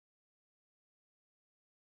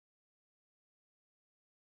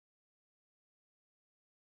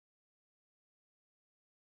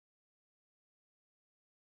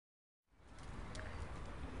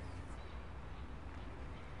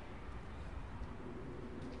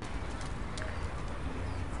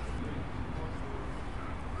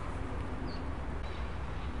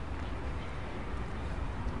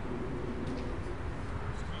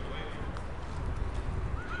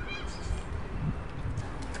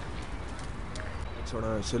That's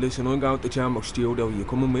alright. So listen, I'm going to the Jambox studio. You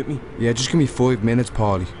coming with me? Yeah, just give me 5 minutes,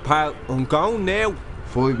 Paulie. Pal, I'm going now.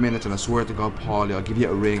 5 minutes, and I swear to God, Paulie, I'll give you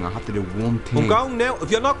a ring. I have to do one thing. I'm going now.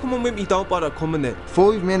 If you're not coming with me, don't bother coming then.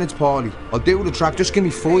 5 minutes, Paulie. I'll do the track. Just give me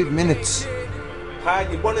 5 minutes.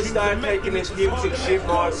 Pal, you want to start taking this music shit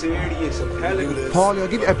more serious, I'm telling you. Paulie, I'll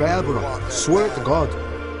give you a bell, brother. Swear to God.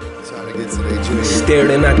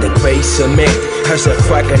 Staring at the grey cement as I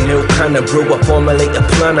crack a new kind of brew. I formulate a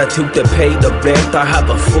plan to pay the rent. I have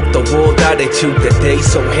a fuck the world attitude today,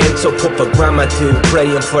 so hence I put a grammar to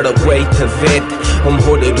praying for the way to vent. I'm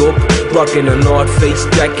hooded up, rocking a Northface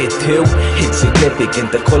jacket too. It's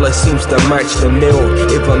significant, the color seems to match the mill.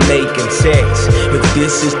 If I'm making sense, if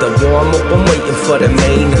this is the warm up, I'm waiting for the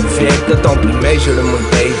main event. I don't be measuring when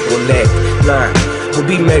days will let. Nah, we'll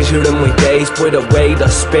be measuring my days by the weight I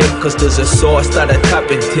spent, cause there's a source that I tap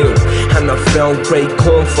into, and I found great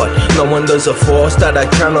comfort. No one does a force that I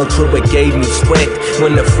channel through, it gave me strength.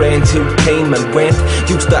 When the friends who came and went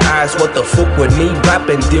used to ask what the fuck would me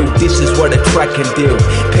rapping do. This is what a track can do.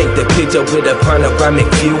 Paint the picture with a panoramic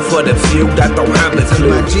view for the few that don't have a clue.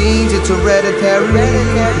 My genes, it's hereditary.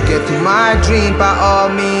 To get to my dream by all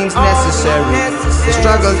means necessary. The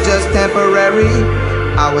struggle's just temporary.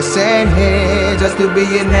 I was sent here just to be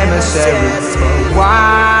an emissary.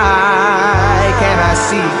 Why can't I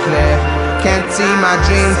see clear? Can't see my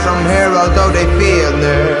dreams from here, although they feel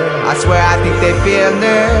near. I swear I think they feel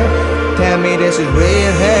near. Tell me this is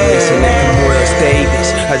real here. Listen to Royal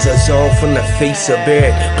Davis as I zone from the face of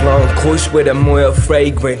it. Blonde kush with a mild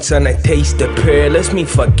fragrance and I taste the pear. Lets me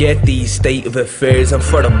forget these state of affairs. I'm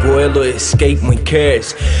for the boil or escape my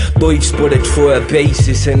cares. Life's but a trial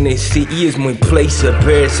basis, and this city is my place of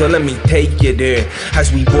birth. So let me take you there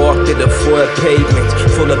as we walk to the four pavements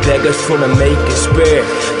full of beggars trying to make a spare.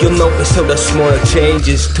 You'll notice how the small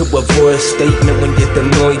changes to avoid a statement when you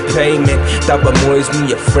deny payment. That reminds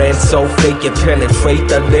me of friends so fake you penetrate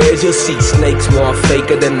the layers. You'll see snakes more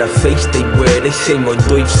faker than the face they wear. They say my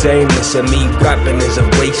life's aimless and me rapping is a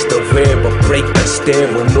waste of air. But break the stare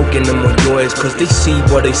when looking in my eyes, cause they see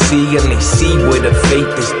what I see and they see where the faith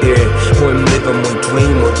is there. I'm living my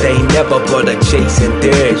dream, or they never bother chasing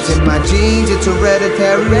theirs. It's in my genes, it's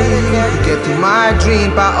hereditary. To get to my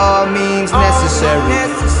dream by all means necessary.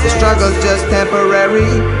 The struggle's just temporary.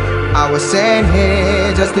 I was sent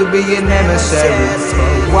here just to be an emissary.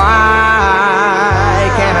 Why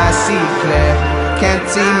can't I see clear? Can't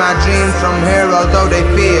see my dreams from here, although they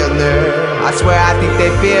feel near. I swear I think they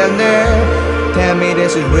feel near. Tell me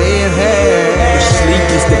this is real here. Sleep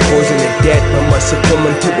is the cause of the death. I must succumb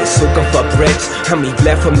to it, sucking for breaths. I'm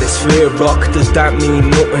left from this sphere rock. Does that mean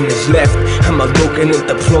nothing is left? I'm looking at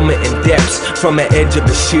the plummeting depths from the edge of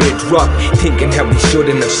a sheer drop, thinking how we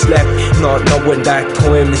shouldn't have slept, not knowing that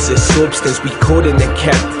time is a substance we couldn't have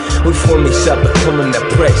kept. We find myself becoming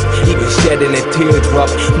depressed, even shedding a teardrop,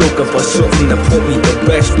 looking for something to put me to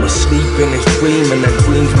rest. But sleeping is dreaming, and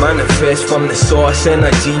dreams manifest from the source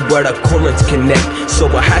energy where the currents connect. So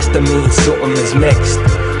it has to mean something is next.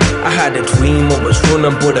 I had a dream I was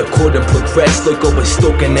running but I couldn't progress, like I was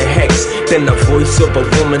stuck in a hex. Then the voice of a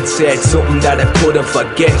woman said something that I couldn't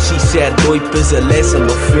forget. She said life is a lesson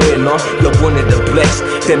of fear, no, you're one of the blessed.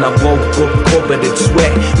 Then I woke up covered in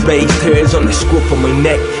sweat, raised hairs on the scruff of my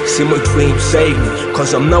neck. See my dream save me,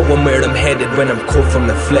 cause I'm knowing where I'm headed when I'm cut from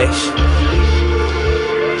the flesh.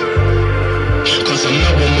 Cause I'm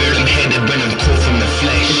knowing where I'm headed when I'm cut from the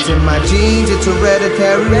flesh. It's in my genes, it's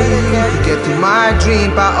hereditary. To get to my dream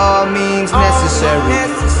by all means necessary.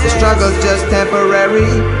 The struggle's just temporary.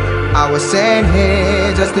 I was sent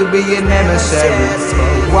here just to be an emissary.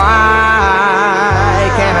 Why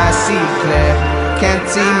can't I see clear? Can't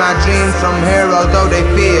see my dreams from here, although they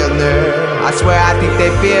feel near. I swear I think they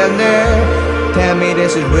feel near. Tell me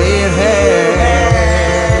this is real here.